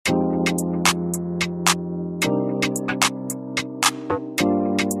Ang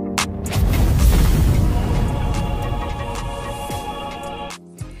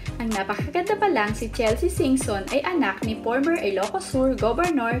napakaganda pa lang, si Chelsey Singson ay anak ni former Ilocos Sur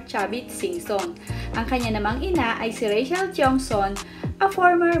Governor Chavit Singson. Ang kanya namang ina ay si Tiongson, a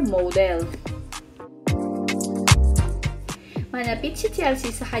former model. Manapit si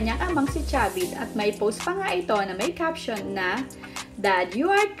Chelsey sa kanyang amang si Chavit at may post pa nga ito na may caption na, "Dad,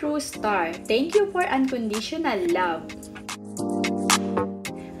 you are true star. Thank you for unconditional love."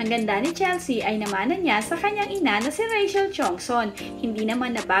 Ang ganda ni Chelsey ay namanan niya sa kanyang ina na si Tiongson. Hindi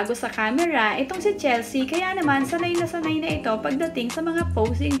naman nabago sa camera itong si Chelsey, kaya naman sanay na ito pagdating sa mga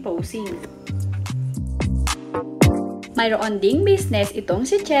posing. Mayroon ding business itong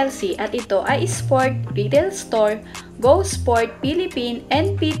si Chelsey at ito ay sport retail store, Go Sport Philippine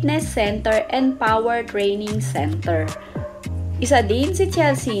and Fitness Center and Power Training Center. Isa din si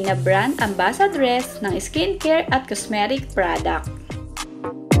Chelsey na brand ambassadress ng skincare at cosmetic product.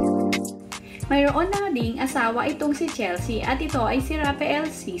 Mayroon na ding asawa itong si Chelsey at ito ay si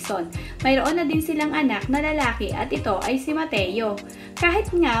Chavit Singson. Mayroon na din silang anak na lalaki at ito ay si Mateo. Kahit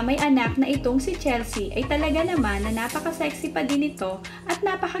nga may anak na itong si Chelsey ay talaga naman na napaka-sexy pa din ito at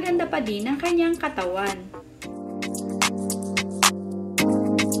napakaganda pa din ng kanyang katawan.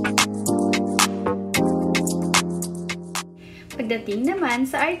 Pagdating naman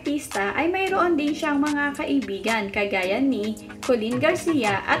sa artista ay mayroon din siyang mga kaibigan kagaya ni Colin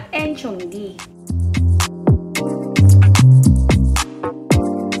Garcia at Enchong D.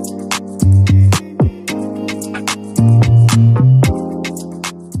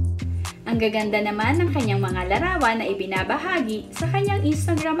 Ang gaganda naman ng kanyang mga larawan na ibinabahagi sa kanyang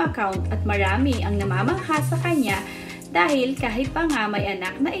Instagram account at marami ang namamangha sa kanya dahil kahit pa nga may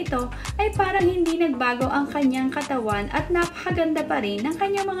anak na ito ay parang hindi nagbago ang kanyang katawan at napakaganda pa rin ng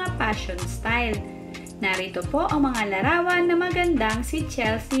kanyang mga fashion style. Narito po ang mga larawan na magandang si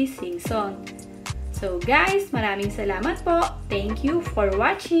Chelsey Singson. So guys, maraming salamat po. Thank you for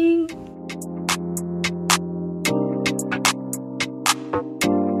watching.